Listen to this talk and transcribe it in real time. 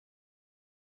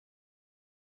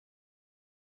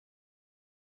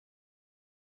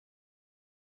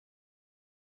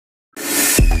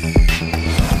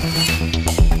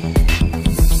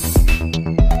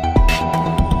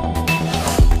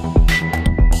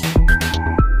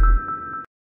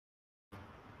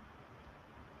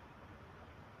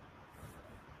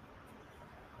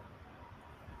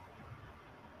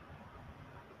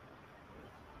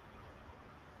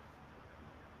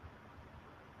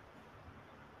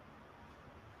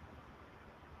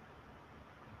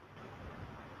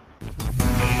Hi,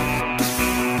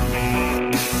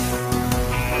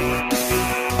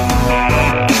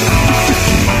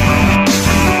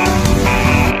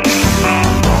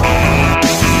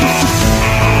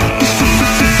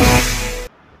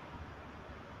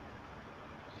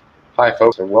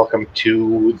 folks, and welcome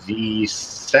to the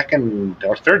second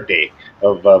or third day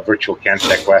of virtual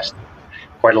CanSecWest.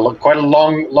 Quite a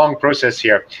long process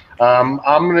here. I'm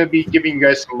going to be giving you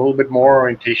guys a little bit more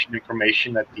orientation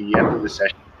information at the end of the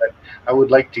session, but I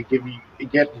would like to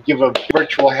give a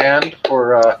virtual hand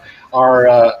for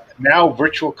our now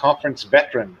virtual conference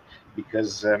veteran,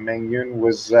 because Meng Yun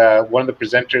was one of the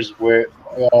presenters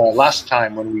last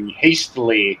time when we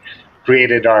hastily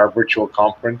created our virtual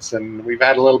conference, and we've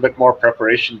had a little bit more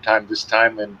preparation time this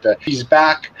time, and she's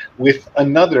back with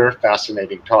another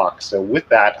fascinating talk. So with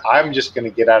that, I'm just going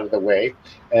to get out of the way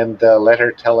and let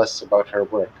her tell us about her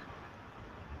work.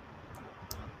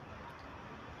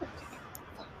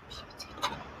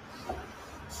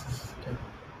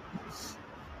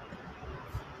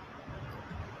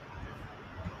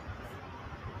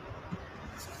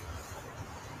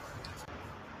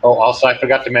 Oh, also, I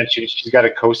forgot to mention, she's got a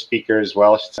co-speaker as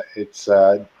well. It's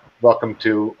welcome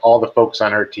to all the folks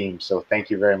on her team, so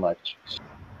thank you very much.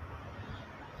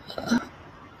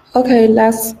 Okay,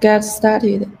 let's get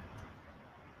started.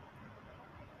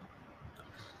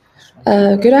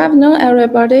 Good afternoon,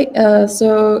 everybody.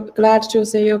 So glad to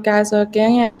see you guys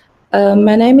again.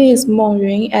 My name is Meng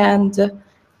Yun, and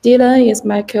Dylan is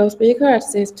my co-speaker at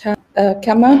this time.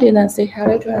 Come on, Dylan, say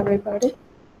hello to everybody.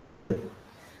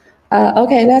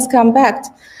 Okay, let's come back.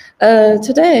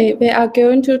 Today, we are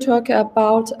going to talk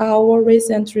about our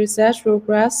recent research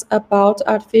progress about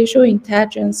artificial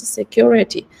intelligence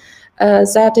security.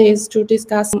 That is to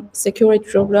discuss security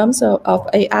problems of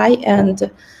AI,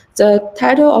 and the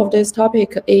title of this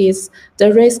topic is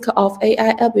The Risk of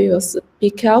AI Abuse. Be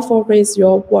careful with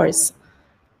your words.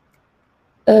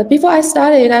 Before I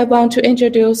started, I want to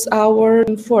introduce our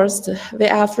team first. We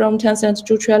are from Tencent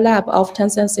Dojo Lab of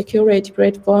Tencent Security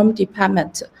Platform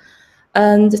Department.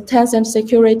 And Tencent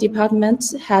Security Department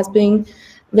has been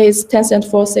with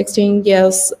Tencent for 16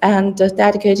 years and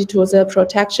dedicated to the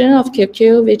protection of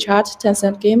QQ, WeChat,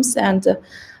 Tencent games, and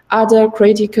other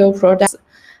critical products.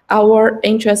 Our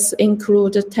interests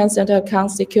include Tencent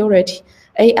account security,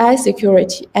 AI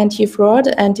security, anti-fraud,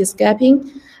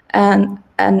 anti-scamming, and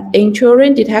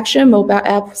ensuring detection, mobile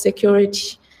app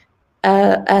security,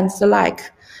 and the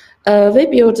like. We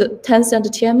built Tencent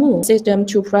Tianmu system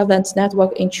to prevent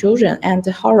network intrusion and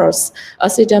horrors, a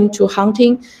system to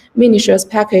hunting malicious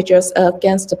packages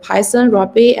against Python,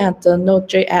 Ruby, and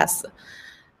Node.js.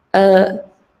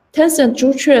 Tencent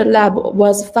Dojo Lab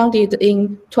was founded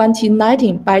in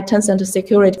 2019 by Tencent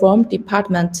Security Platform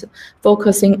Department,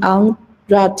 focusing on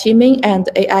red teaming and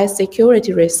AI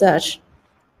security research.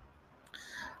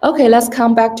 Okay, let's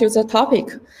come back to the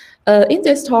topic. In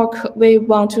this talk, we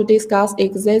want to discuss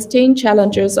existing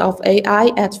challenges of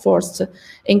AI at first,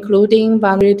 including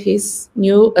vulnerabilities,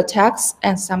 new attacks,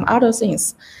 and some other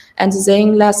things. And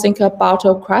then let's think about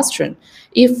a question.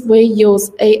 If we use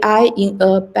AI in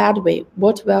a bad way,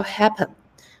 what will happen?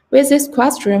 With this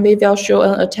question, we will show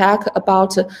an attack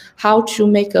about how to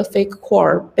make a fake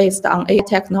call based on AI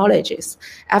technologies.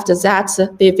 After that,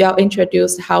 we will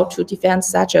introduce how to defend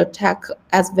such an attack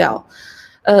as well.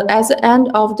 At the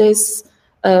end of this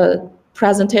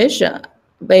presentation,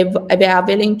 we are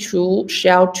willing to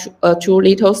share two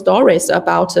little stories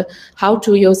about how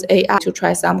to use AI to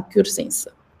try some good things.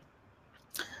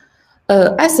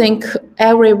 I think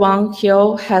everyone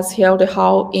here has heard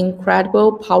how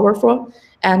incredible, powerful,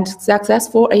 and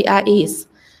successful AI is.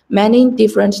 Many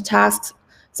different tasks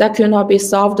that could not be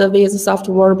solved with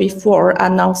software before are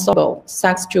now solvable,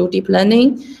 thanks to deep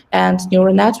learning and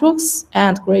neural networks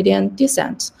and gradient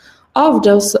descent. All of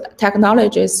those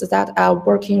technologies that are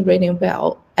working really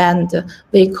well, and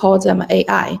we call them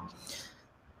AI.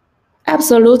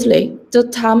 Absolutely, the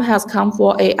time has come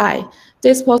for AI.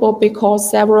 This is possible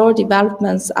because several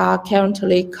developments are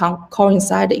currently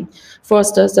coinciding.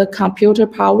 First, the computer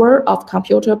power of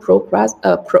computer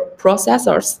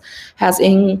processors has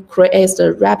increased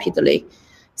rapidly.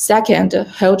 Second,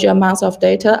 huge amounts of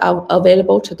data are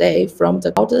available today from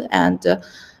the cloud and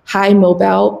high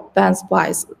mobile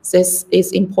bandwidth. This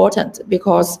is important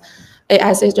because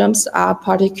AI systems are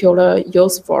particularly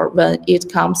useful when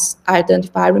it comes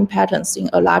identifying patterns in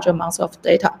a large amounts of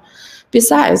data.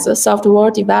 Besides,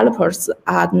 software developers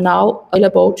are now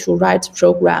able to write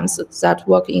programs that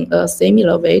work in a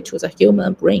similar way to the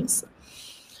human brains.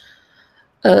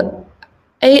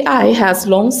 AI has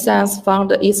long since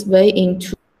found its way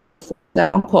into, for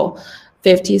example,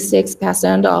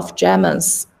 56% of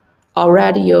Germans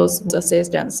already use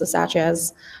assistants such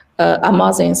as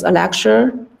Amazon's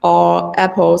Alexa or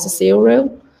Apple's Siri.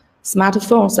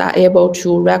 Smartphones are able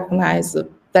to recognize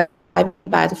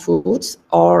bad food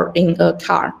or in a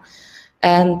car.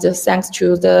 And thanks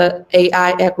to the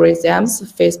AI algorithms,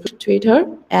 Facebook, Twitter,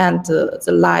 and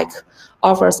the like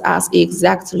offers us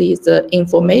exactly the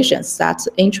information that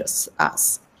interests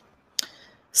us.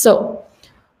 So,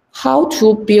 how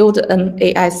to build an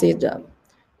AI system?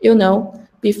 You know,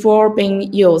 before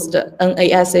being used, an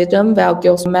AI system will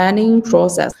go through many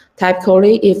processes.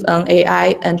 Typically, if an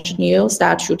AI engineer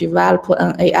starts to develop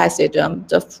an AI system,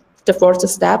 the first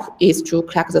step is to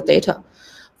collect the data.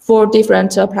 For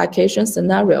different application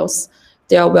scenarios,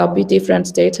 there will be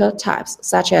different data types,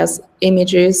 such as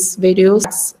images,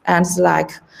 videos, and the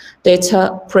like.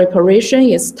 Data preparation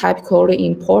is typically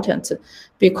important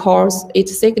because it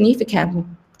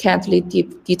significantly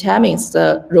determines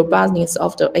the robustness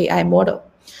of the AI model.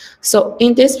 So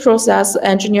in this process,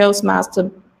 engineers must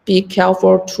be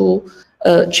careful to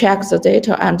check the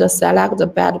data and select the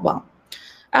bad one.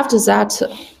 After that,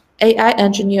 AI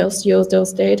engineers use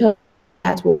those data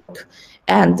network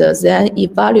and then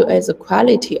evaluate the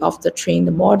quality of the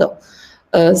trained model.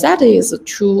 That is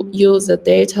to use the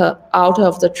data out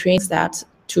of the training set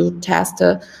to test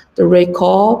the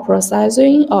recall,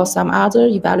 processing, or some other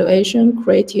evaluation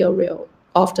criteria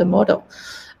of the model.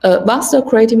 Once the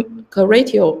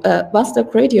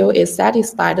criteria is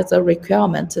satisfied the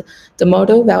requirement, the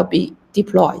model will be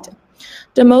deployed.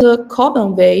 The most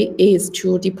common way is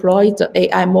to deploy the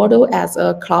AI model as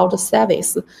a cloud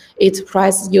service. It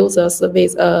provides users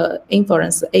with an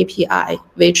inference API,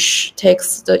 which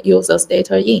takes the user's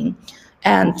data in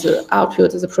and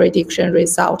outputs the prediction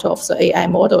result of the AI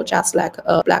model, just like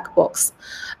a black box.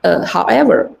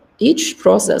 However, each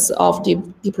process of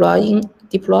developing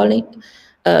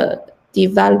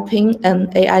an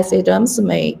AI systems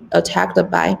may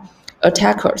attacked by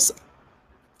attackers.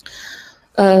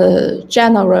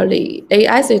 Generally,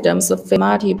 AI systems face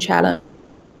multiple challenges.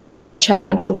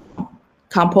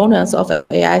 Components of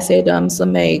AI systems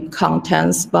may contain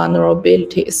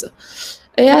vulnerabilities.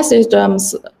 AI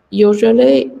systems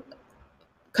usually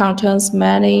contains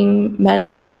many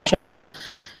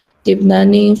deep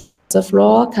learning,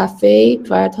 TensorFlow, Caffe,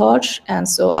 PyTorch, and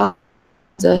so on.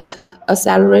 The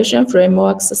acceleration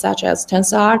frameworks such as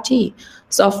TensorRT.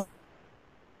 So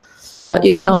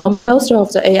most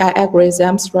of the AI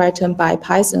algorithms written by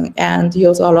Python and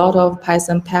use a lot of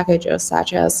Python packages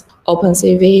such as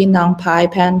OpenCV, NumPy,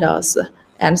 Pandas,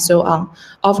 and so on.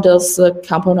 Of those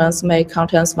components may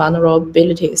contain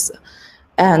vulnerabilities.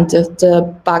 And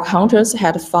the bug hunters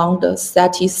had found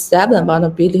 37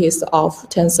 vulnerabilities of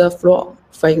TensorFlow,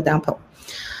 for example.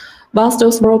 Once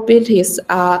those vulnerabilities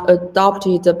are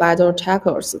adopted by the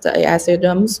attackers, the AI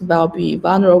systems will be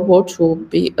vulnerable to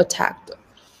be attacked.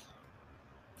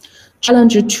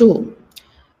 Challenge 2.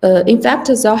 In fact,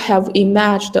 there have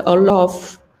emerged a lot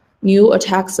of new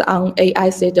attacks on AI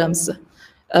systems.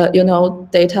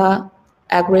 Data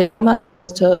algorithm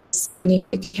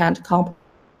significant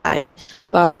compromise,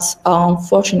 but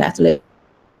unfortunately,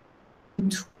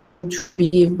 to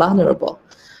be vulnerable.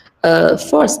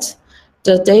 First,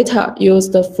 the data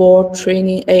used for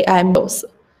training AI models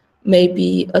may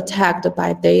be attacked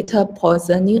by data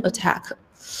poisoning attack.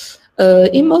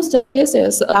 In most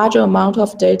cases, a large amount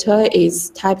of data is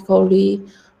typically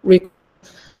required.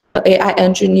 AI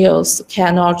engineers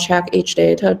cannot check each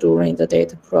data during the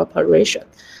data preparation.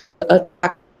 An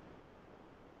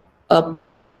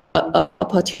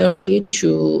opportunity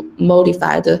to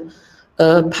modify the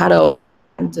pattern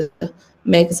and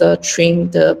make the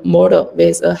trained model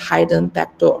with a hidden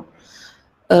backdoor.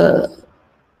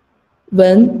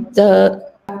 When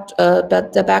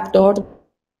the backdoor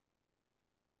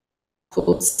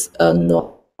puts a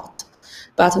note,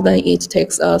 but when it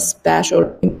takes a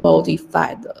special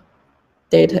modified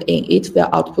data in, it will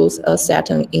output a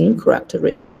certain incorrect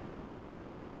result.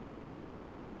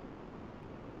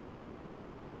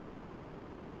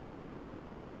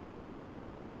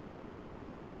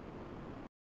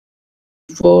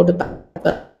 For the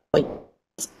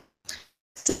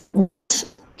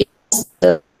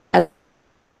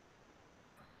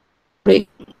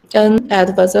an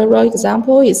adversarial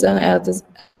example is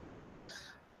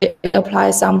it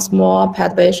applies some small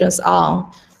perturbations on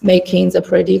making the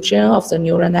prediction of the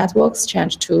neural networks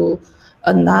change to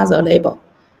another label.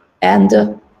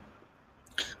 And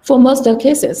for most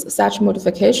cases, such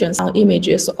modifications on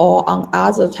images or on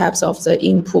other types of the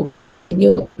input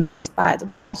by the.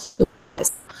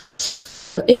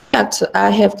 In fact, I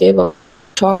have given a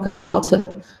talk about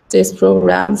this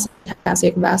program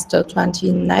CanSecWest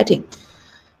 2019.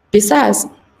 Besides,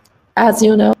 As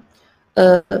you know,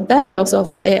 backups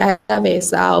of AI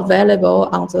service are available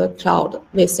on the cloud.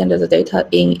 We send the data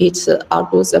in, it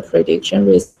outputs a prediction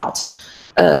result.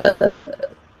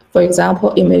 For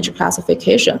example, image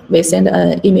classification. We send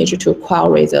an image to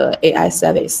query the AI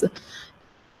service.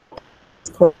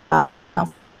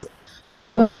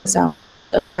 Some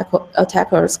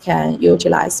attackers can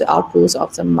utilize the outputs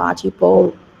of the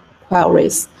multiple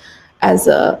queries as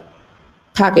a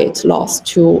target loss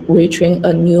to retrain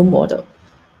a new model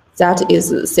that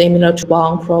is similar to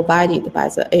one provided by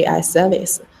the AI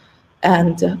service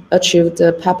and achieve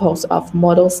the purpose of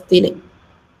model stealing.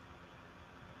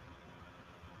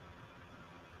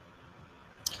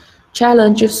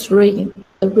 Challenge 3,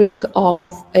 the risk of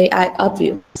AI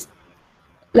abuse.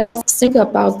 Let's think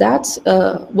about that.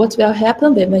 What will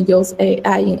happen when we use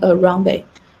AI in a wrong way?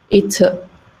 It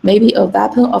may be a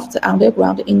weapon of the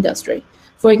underground industry.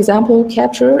 For example,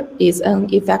 capture is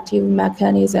an effective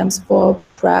mechanism for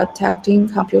protecting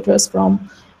computers from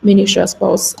malicious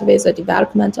bots. With the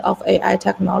development of AI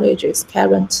technologies,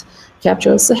 current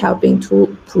captures have been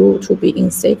proved to be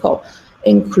unstable,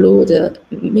 include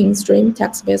mainstream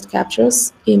text-based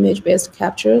captures, image-based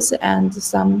captures, and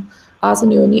some other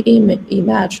newly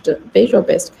emerged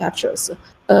visual-based captures.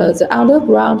 The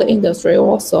underground industry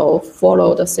also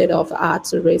followed the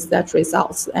state-of-art research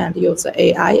results and used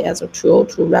AI as a tool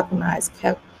to recognize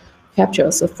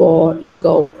captures for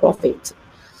goal profit.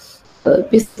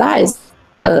 Besides,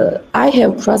 I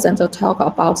have present a talk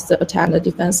about the attack and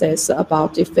defenses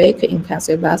about deepfake in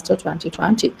CanSecWest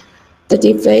 2020. The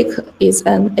deepfake is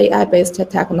an AI-based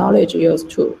technology used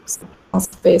to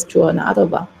transfer to another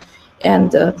one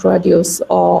and produce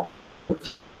all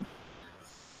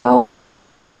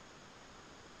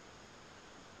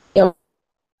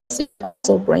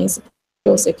also brings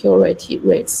security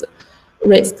risks.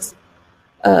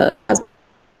 As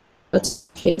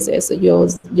cases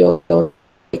use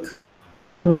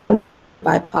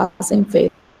bypassing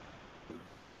face.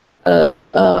 A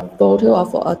photo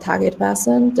of a target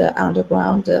person, the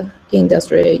underground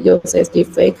industry uses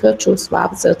deepfake to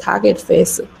swap the target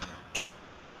face.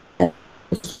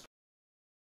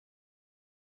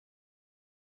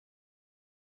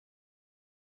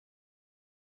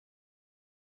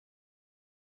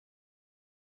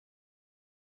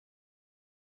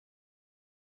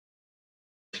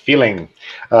 Feeling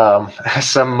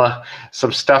some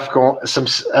stuff going, some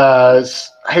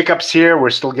hiccups here. We're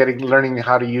still learning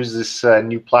how to use this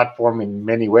new platform in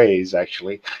many ways,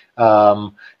 actually.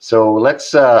 So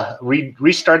let's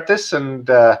restart this, and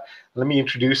let me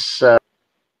introduce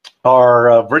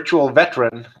our virtual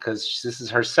veteran, because this is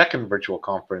her second virtual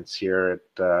conference here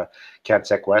at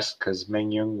CanSecWest, because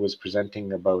Meng Yung was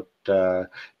presenting about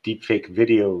deepfake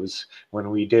videos when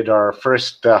we did our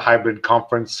first hybrid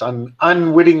conference,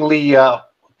 unwittingly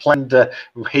planned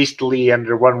hastily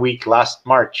under 1 week last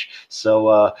March.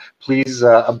 So please,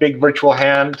 a big virtual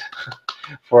hand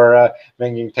for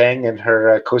Meng Yung Tang and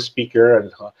her co-speaker,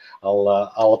 and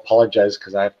I'll apologize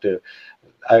because I have to.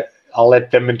 I'll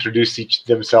let them introduce each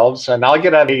themselves, and I'll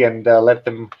get out of here and let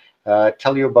them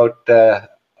tell you about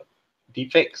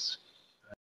deepfakes.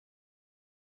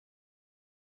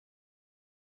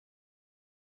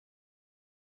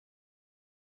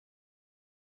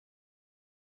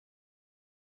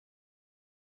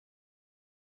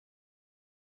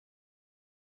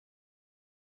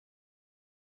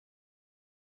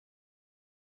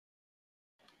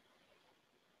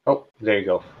 Oh, there you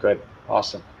go. Good.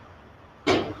 Awesome.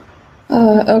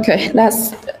 Okay,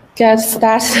 let's get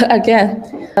started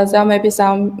again. There may be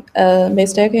some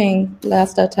mistake in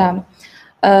last time.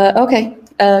 Okay,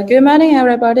 good morning,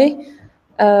 everybody.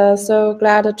 So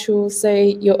glad to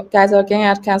see you guys again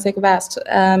at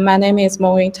CanSecWest. My name is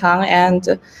Meng Tang, and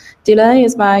Dylan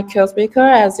is my co-speaker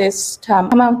at this time.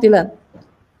 Come on, Dylan.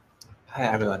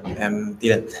 Hi, everyone. I'm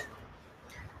Dylan.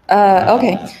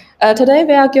 Okay. Today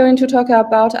we are going to talk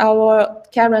about our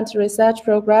current research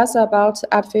progress about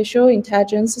artificial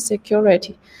intelligence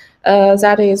security.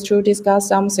 That is to discuss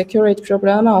some security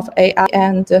problem of AI,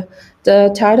 and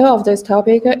the title of this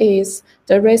topic is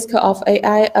The Risk of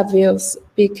AI Abuse.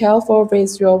 Be careful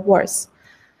with your words.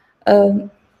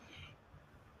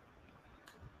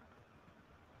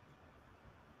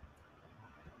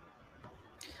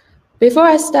 Before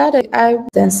I started, I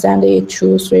then send it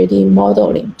to 3D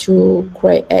modeling to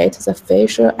create the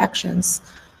facial actions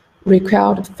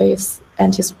required face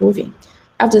anti-spoofing.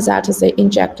 After that, they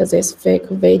inject this fake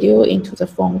video into the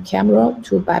phone camera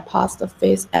to bypass the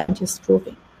face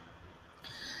anti-spoofing.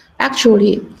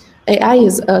 Actually, AI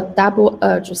is a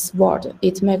double-edged sword.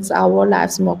 It makes our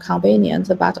lives more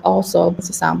convenient, but also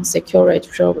some security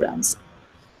problems.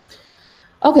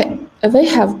 Okay, we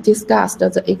have discussed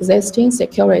the existing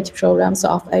security programs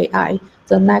of AI.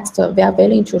 The next, we are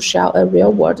willing to share a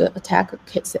real-world attack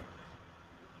case.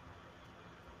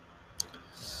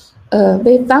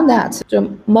 We found that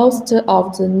most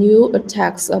of the new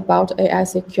attacks about AI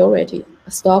security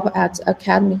stop at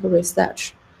academic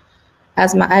research.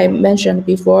 As I mentioned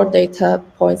before, data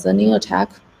poisoning attack,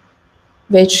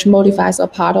 which modifies a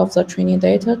part of the training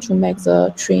data to make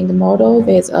the trained model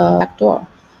with a backdoor.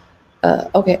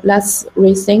 Okay, let's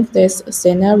rethink this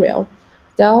scenario.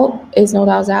 There is no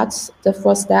doubt that the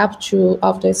first step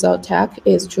of this attack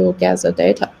is to get the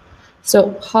data.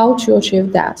 So how to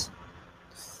achieve that?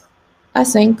 I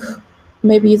think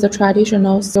maybe the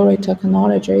traditional security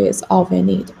technology is all we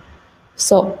need.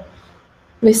 So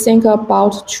we think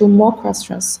about two more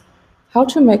questions. How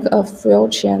to make a full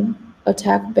chain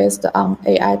attack based on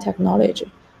AI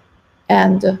technology?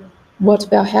 And what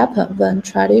will happen when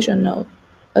traditional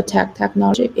attack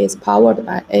technology is powered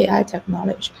by AI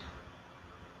technology?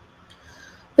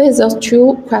 With those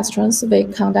two questions, we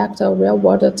conduct a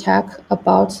real-world attack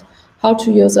about how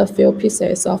to use a few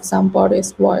pieces of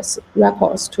somebody's voice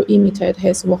records to imitate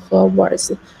his or her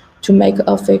voice to make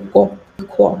a fake call.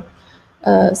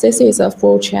 This is a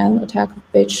full chain attack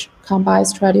which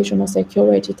combines traditional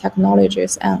security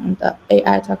technologies and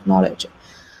AI technology.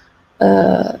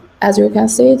 As you can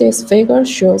see, this figure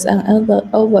shows an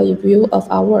overview of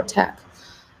our attack.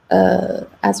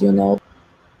 As you know,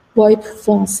 VoIP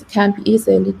phones can be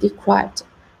easily decrypted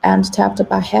and tapped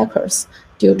by hackers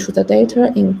due to the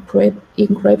data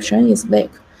encryption is weak.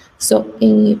 So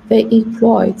they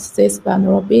employed this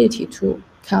vulnerability to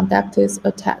conduct this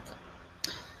attack.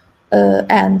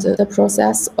 And the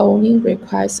process only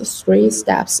requires 3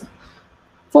 steps.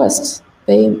 First,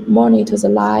 we monitor the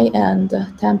line and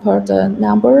tamper the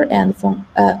number and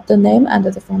the name and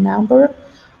the phone number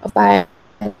by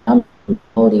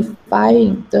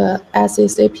modifying the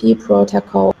SCCP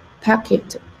protocol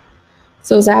packet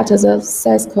so that the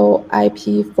Cisco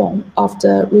IP phone of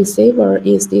the receiver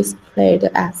is displayed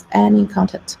as any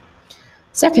content.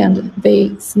 Second,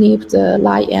 we snip the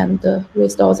line and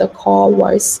restore the call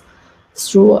voice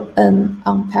through an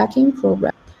unpacking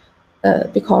program.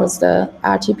 Because the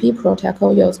RTP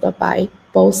protocol used by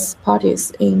both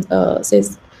parties in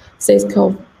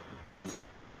Cisco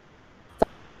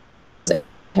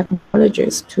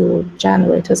technologies to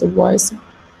generate the voice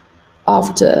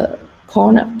of the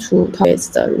caller to talk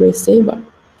with the receiver.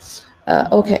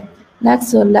 Okay,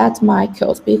 next let my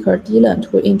co-speaker Dylan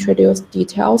to introduce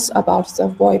details about the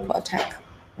VoIP attack.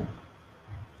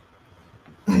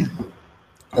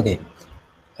 Okay.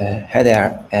 Hi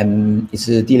there, it's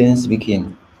Dylan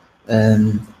speaking.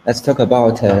 Let's talk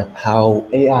about how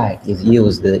AI is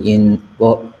used in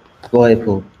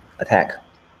VoIP attack.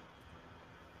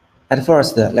 At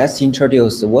first, let's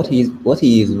introduce what is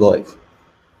VoIP.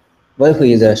 VoIP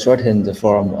is a shortened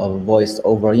form of Voice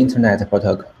over Internet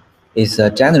Protocol. It's a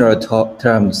general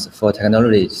terms for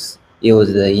technologies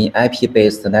used in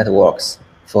IP-based networks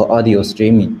for audio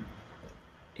streaming.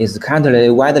 It's currently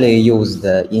widely used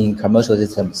in commercial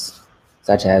systems,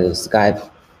 such as Skype.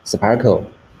 Sparkle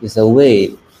is a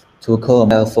way to call a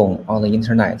mobile phone on the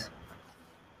internet.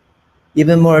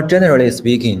 Even more generally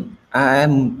speaking,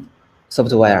 IM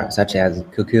software such as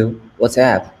QQ,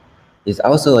 WhatsApp is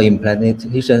also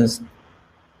implementations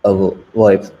of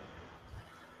VoIP.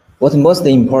 What's most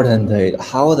important is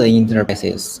how the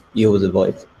enterprises use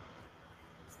VoIP.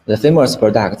 The famous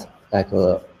product, like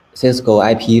a Cisco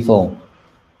IP phone,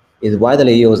 is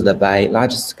widely used by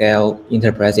large-scale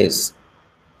enterprises.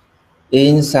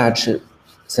 In such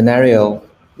scenario,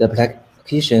 the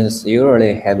applications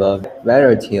usually have a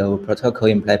variety of protocol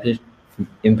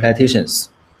implementations,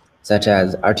 such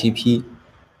as RTP,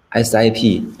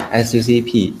 SIP,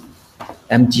 SCCP,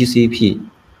 MGCP,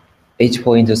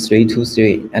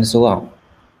 H.323, and so on.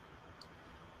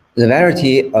 The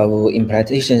variety of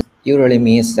implementations usually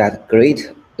means that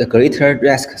the greater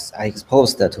risks are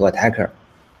exposed to attacker.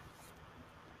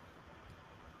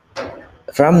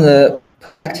 From the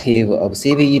perspective of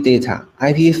CVE data,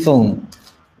 IP phone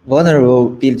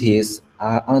vulnerabilities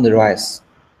are on the rise.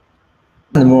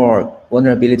 And more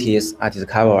vulnerabilities are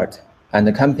discovered, and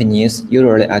the companies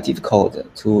usually are difficult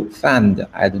to find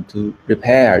and to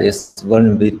repair these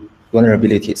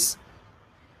vulnerabilities,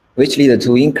 which lead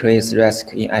to increased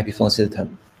risk in IP phone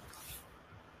system.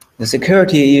 The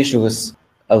security issues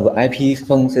of IP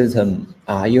phone system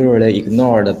are usually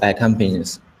ignored by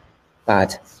companies,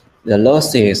 but the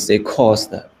losses they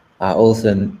caused are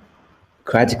often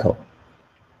critical.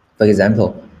 For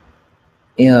example,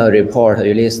 in a report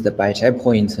released by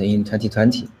Checkpoint in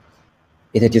 2020,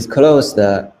 It disclosed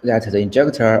that the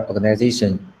injector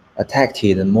organization attacked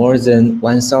more than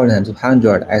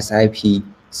 1,200 SIP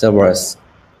servers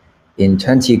in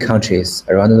 20 countries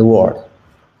around the world.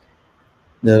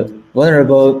 The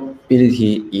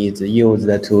vulnerability is used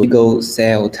to illegal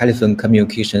sell telephone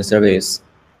communication service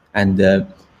and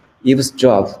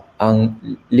eavesdrop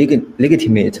on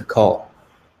legitimate call.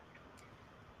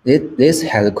 This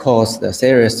has caused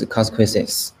serious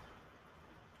consequences.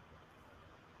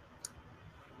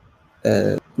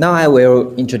 Now I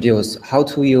will introduce how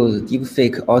to use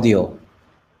deepfake audio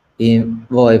in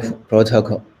VoIP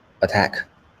protocol attack.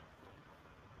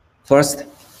 First,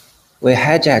 we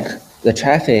hijack the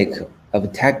traffic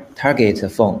of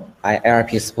target phone by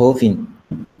IRP spoofing.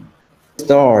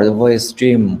 Store the voice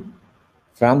stream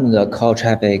from the call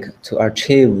traffic to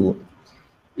achieve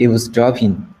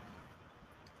eavesdropping.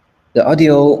 The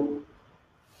audio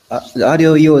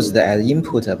used as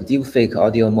input of deepfake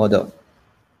audio model.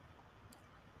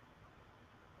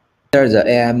 After the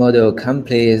AI model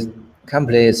completes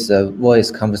the voice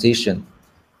conversation,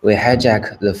 we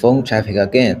hijack the phone traffic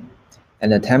again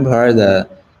and tamper the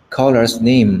caller's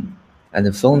name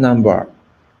and phone number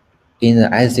in the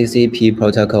ICCP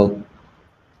protocol.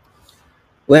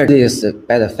 Where this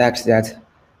by the fact that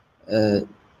the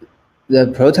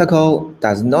protocol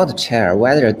does not check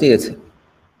whether data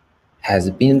has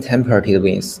been tampered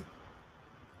with.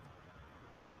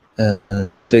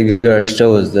 Figure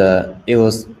shows the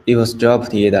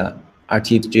eavesdropped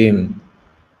RT stream.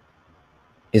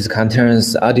 It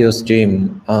contains audio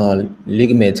stream on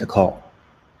legitimate call.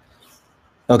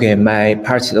 Okay, my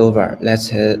part is over. Let's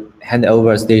hand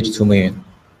over stage to me.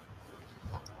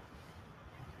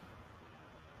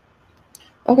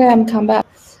 Okay, I'm come back.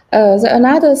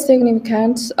 Another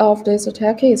significance of this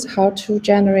attack is how to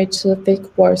generate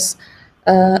fake voice,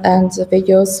 and we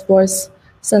use voice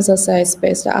synthesis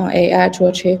based on AI to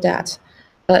achieve that.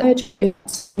 AI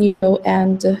is new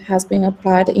and has been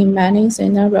applied in many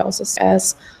scenarios, such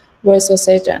as voice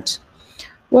assistant.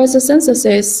 Voice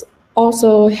synthesis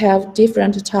also have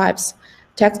different types.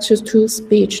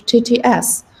 Text-to-speech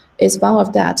 (TTS) is one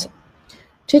of that.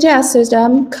 TTS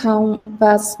system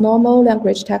converts normal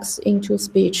language text into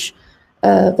speech.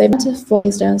 For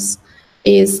instance,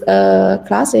 is a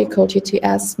classical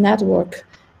TTS network,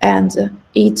 and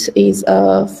it is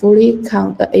a fully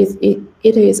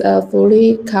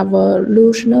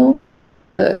convolutional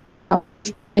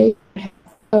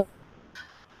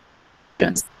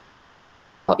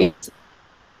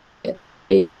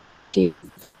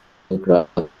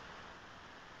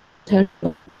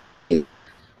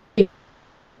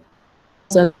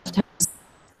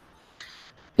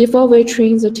Before we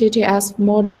train the TTS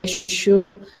model, we should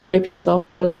repeat the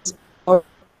or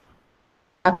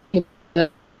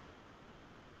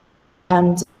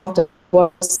and the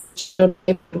words should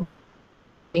be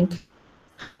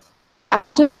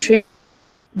after training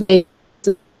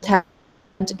the test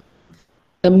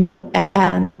and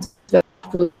the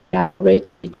generate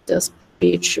the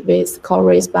speech with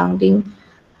corresponding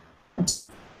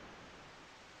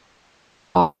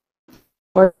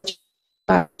or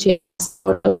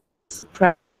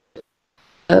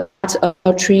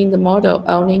a trained model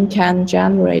only can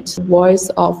generate the voice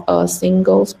of a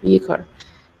single speaker,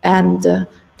 and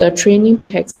the training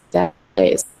takes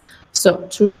days. So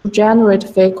to generate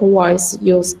fake voice,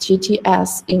 use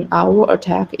TTS in our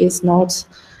attack is not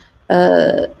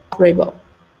operable.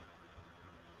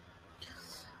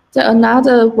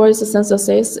 Another voice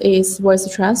synthesis is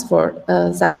voice transfer,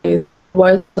 that is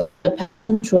voice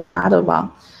dependent to another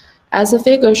one. As the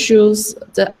figure shows,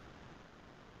 the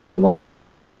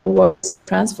voice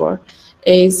transfer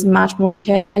is much more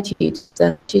complicated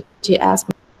than TTS.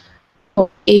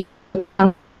 It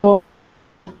controls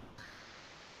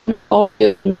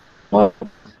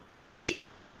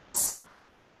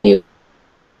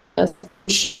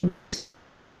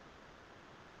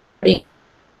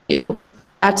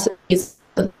at its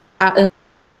the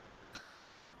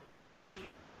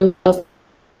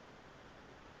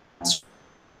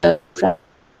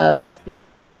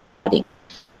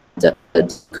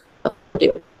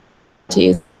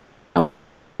is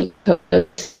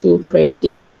to predict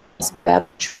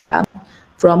spectrum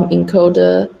from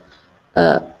encoder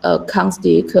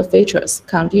acoustic features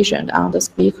conditioned on the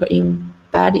speaker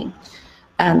embedding.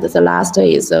 And the last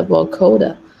is a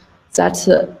vocoder that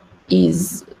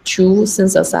is to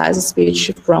synthesize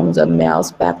speech from the male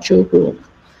spectral group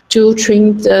to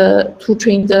train the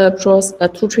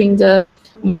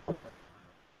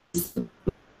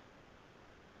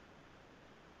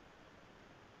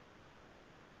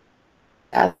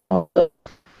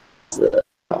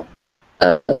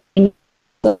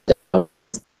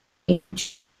To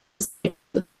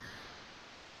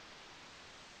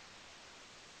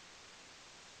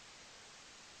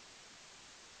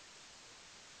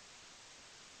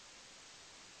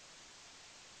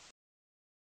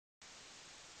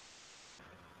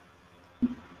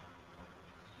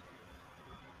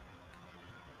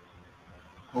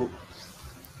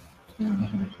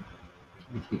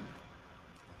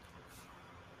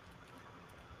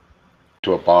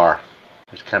a bar.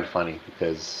 It's kind of funny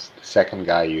because the second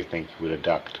guy you think would have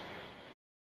ducked.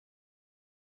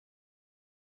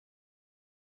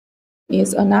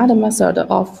 Is another method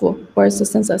of voice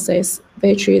synthesis,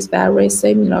 which is very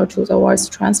similar to the voice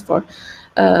transfer.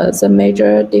 The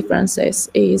major differences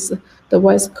is the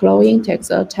voice cloning takes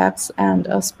a text and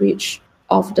a speech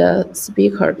of the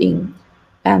speaker in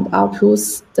and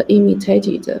outputs the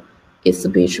imitated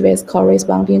speech with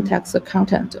corresponding text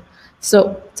content.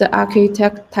 So the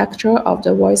architecture of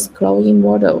the voice cloning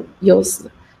model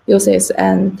uses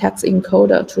an text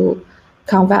encoder to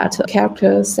convert a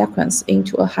character sequence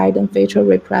into a hidden feature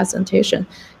representation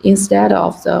instead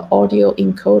of the audio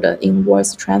encoder in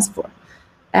voice transfer.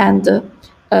 And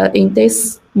in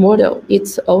this model,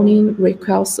 it only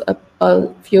requires a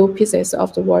few pieces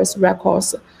of the voice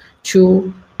records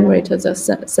to generate the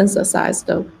synthesized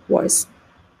voice.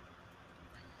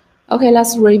 Okay,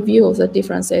 let's review the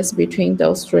differences between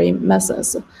those three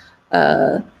methods.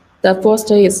 The first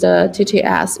is the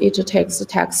TTS. It takes the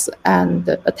text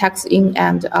and text in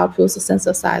and outputs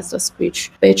synthesized speech,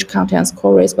 which contains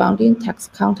corresponding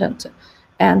text content.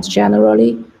 And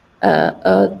generally,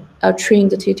 a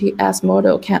trained TTS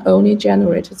model can only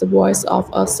generate the voice of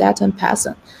a certain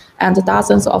person, and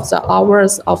dozens of the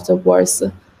hours of the voice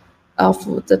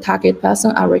of the target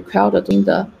person are recorded in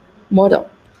the model.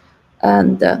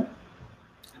 And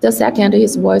the second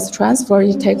is voice transfer.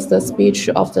 It takes the speech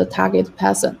of the target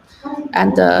person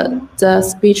and the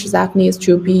speech that needs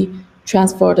to be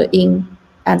transferred in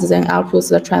and then outputs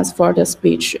the transferred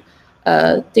speech.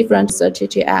 Different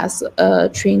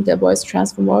TTS trained the voice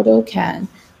transfer model can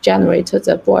generate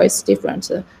the voice different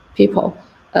people.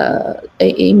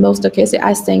 In most cases,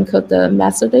 I think the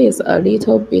method is a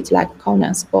little bit like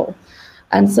Conan's bow.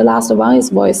 And the last one is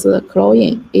voice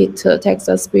cloning. It takes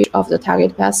the speech of the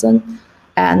target person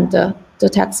and the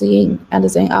text in, and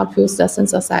then outputs the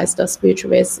synthesized speech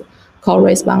with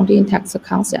corresponding text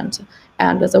content.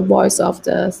 And the voice of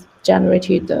the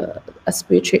generated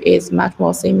speech is much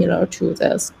more similar to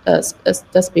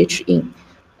the speech in.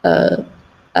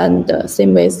 And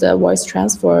same with the voice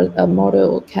transfer, a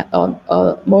model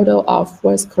of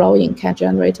voice cloning can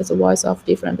generate the voice of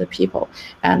different people,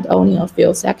 and only a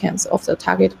few seconds of the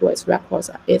target voice records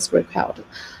is required.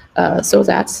 So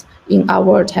that in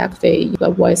our attack, we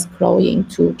use voice cloning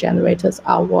to generate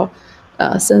our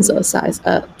synthesize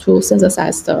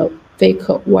the fake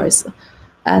voice.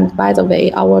 And by the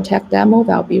way, our tech demo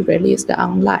will be released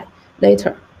online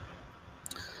later.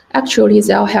 Actually,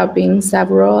 there have been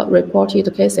several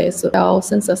reported cases where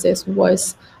synthesis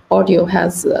voice audio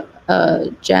has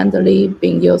generally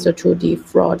been used to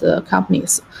defraud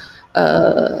companies.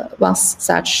 Once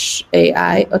such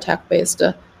AI attack-based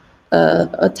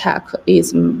attack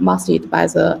is mastered by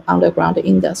the underground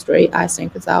industry, I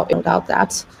think there is no doubt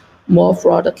that more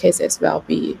fraud cases will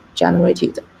be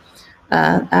generated.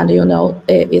 And you know,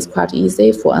 it is quite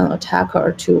easy for an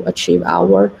attacker to achieve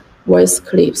our voice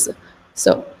clips.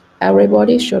 So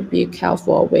everybody should be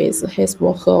careful with his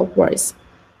or her voice.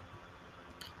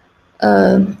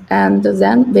 And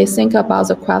then we think about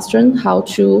the question how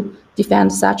to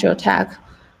defend such attack.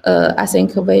 I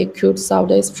think we could solve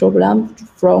this problem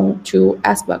from two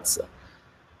aspects.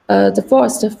 The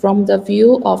first, from the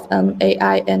view of an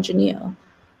AI engineer,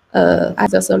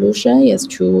 the solution is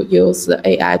to use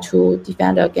AI to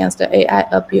defend against AI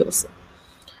abuse.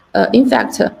 In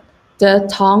fact, the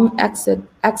tone,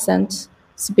 accent,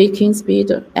 speaking speed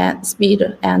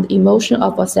and emotion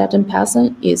of a certain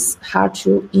person is hard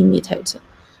to imitate.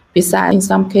 Besides, in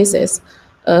some cases,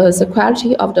 the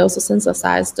quality of those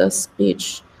synthesized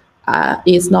speech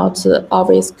is not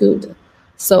always good.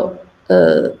 So,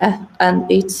 and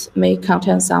it may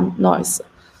contain some noise.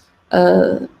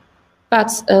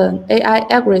 But AI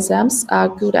algorithms are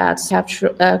good at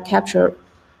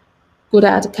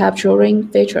capturing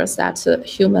features that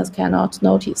humans cannot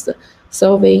notice.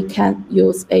 So we can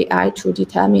use AI to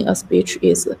determine a speech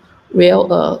is real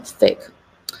or fake.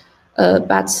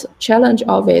 But challenge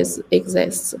always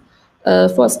exists.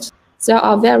 First, there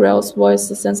are various voice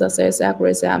synthesis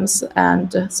algorithms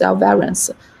and their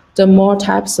variants. The more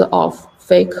types of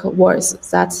fake voice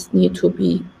that need to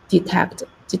be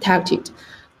detected,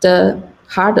 the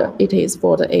harder it is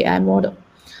for the AI model.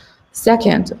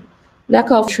 Second, Lack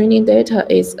of training data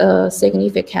is a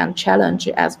significant challenge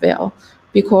as well,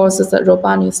 because the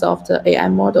robustness of the AI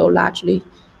model largely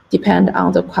depends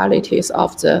on the qualities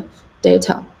of the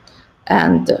data.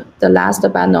 And the last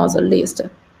but not the least,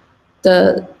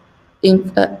 the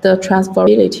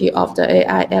transferability of the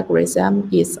AI algorithm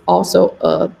is also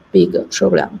a big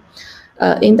problem.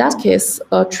 In that case,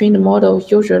 a trained model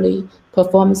usually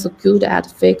performs good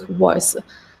at fake voice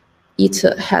it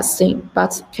has seen,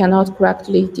 but cannot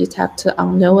correctly detect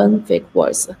unknown fake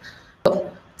voice. So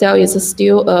there is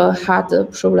still a hard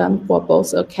problem for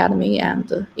both academy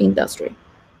and industry.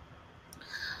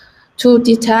 To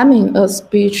determine a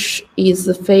speech is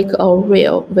fake or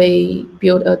real, we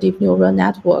build a deep neural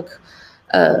network.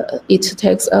 It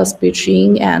takes a speech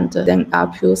in and then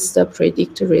outputs the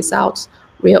predicted results,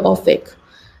 real or fake.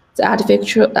 The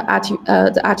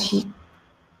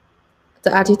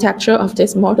architecture of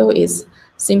this model is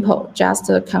simple, just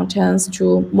contains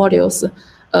two modules,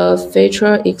 a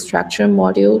feature extraction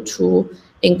module to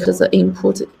encode the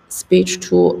input speech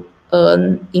to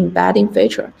an embedding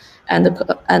feature, and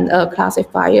a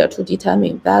classifier to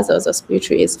determine whether the speech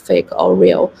is fake or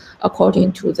real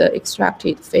according to the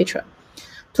extracted feature.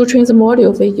 To train the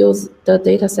module, we use the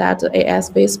dataset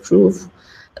ASV's Proof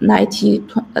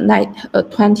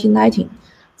 2019.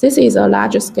 This is a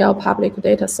large-scale public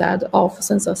dataset of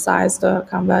synthesized,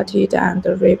 converted, and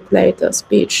replayed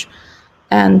speech.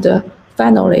 And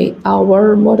finally,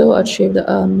 our model achieved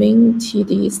a mean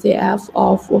TDCF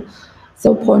of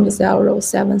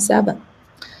 0.077.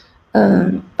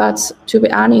 But to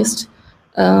be honest,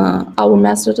 our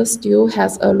method still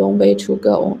has a long way to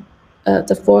go.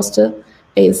 The first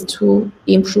is to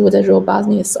improve the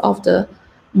robustness of the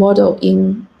model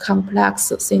in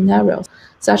complex scenarios,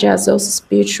 such as those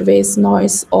speech with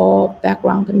noise or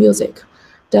background music.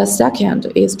 The second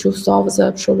is to solve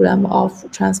the problem of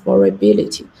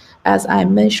transferability, as I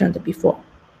mentioned before.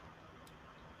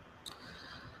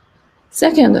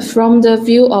 Second, from the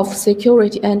view of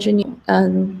security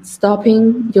engineering,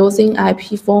 stopping using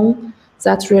IP phone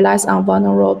that relies on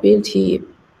vulnerability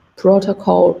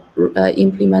protocol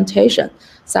implementation,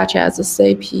 such as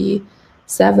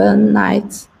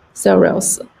CP790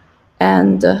 serials,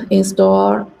 and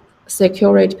install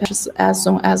security patches as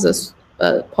soon as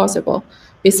possible.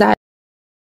 Besides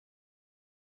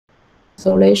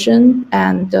isolation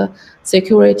and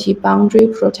security boundary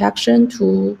protection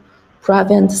to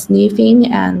prevent sniffing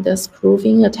and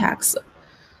spoofing attacks.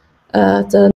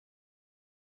 The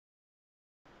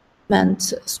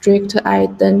strict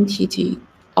identity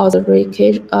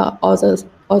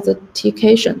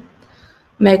authentication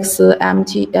makes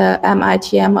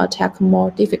MITM attack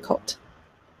more difficult.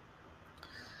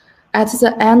 At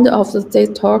the end of this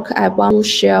talk, I want to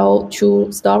share two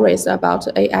stories about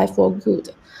AI for good.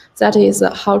 That is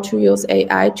how to use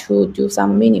AI to do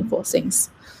some meaningful things.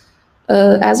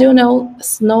 As you know,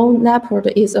 snow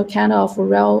leopard is a kind of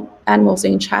rare animals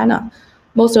in China,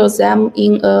 most of them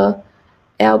in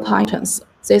alpine regions.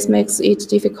 This makes it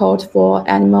difficult for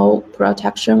animal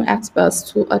protection experts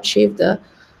to achieve the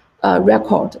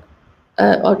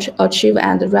achieve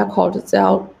and record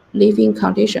their living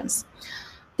conditions.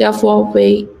 Therefore,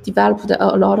 we developed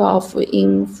a lot of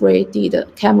infrared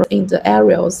cameras in the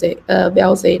areas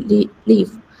where they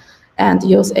live, and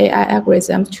use AI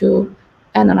algorithms to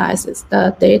analyze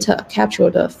the data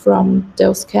captured from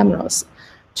those cameras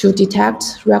to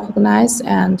detect, recognize,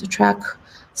 and track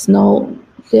snow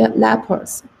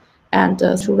leopards, and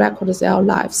to record their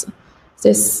lives.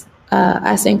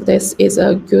 I think this is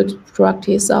a good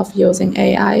practice of using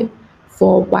AI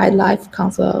for wildlife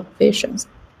conservation.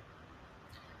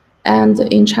 And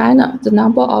in China, the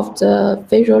number of the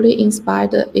visually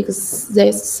inspired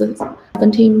exists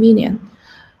 17 million.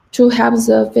 To help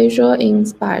the visual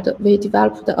inspired, we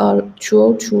developed a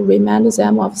tool to remind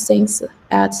them of things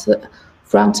at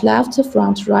front left,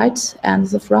 front right, and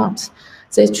the front.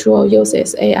 This tool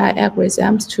uses AI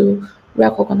algorithms to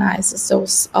recognize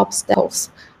those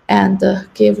obstacles and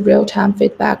give real-time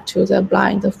feedback to the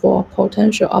blind for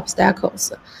potential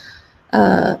obstacles.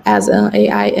 As an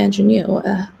AI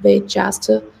engineer, we just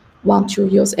want to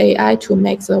use AI to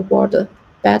make the world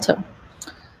better.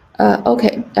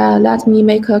 Okay, let me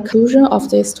make a conclusion of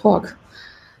this talk.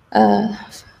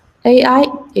 AI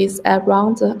is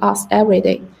around us every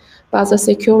day, but the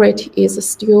security is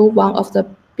still one of the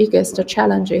biggest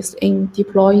challenges in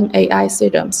deploying AI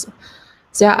systems.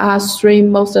 There are three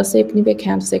most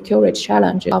significant security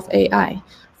challenges of AI.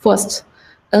 First,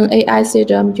 an AI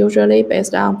system usually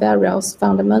based on various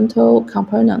fundamental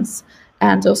components,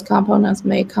 and those components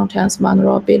may contain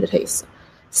vulnerabilities.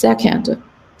 Second,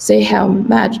 they have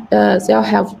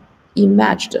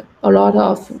emerged a lot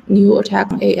of new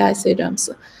attacks on AI systems,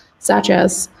 such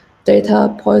as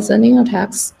data poisoning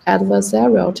attacks,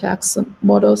 adversarial attacks,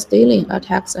 model stealing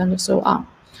attacks, and so on.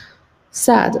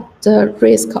 Third, the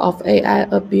risk of AI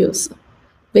abuse.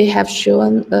 We have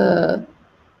shown an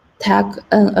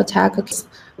attack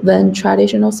when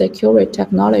traditional security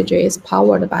technology is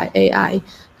powered by AI,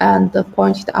 and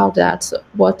pointed out that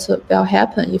what will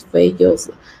happen if we use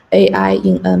AI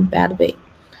in a bad way.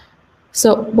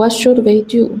 So what should we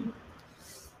do?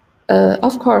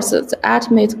 Of course, the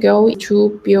ultimate goal is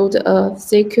to build a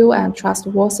secure and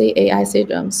trustworthy AI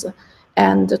systems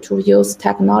and to use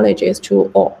technologies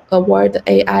to avoid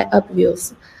AI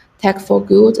abuse, tech for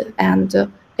good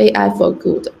and AI for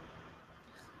good.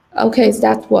 Okay,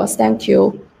 that was, thank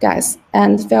you guys,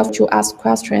 and feel free to ask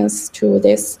questions to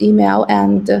this email,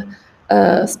 and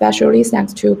especially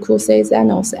thanks to Kusei,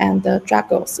 Zenos, and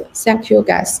Dragos. Thank you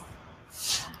guys.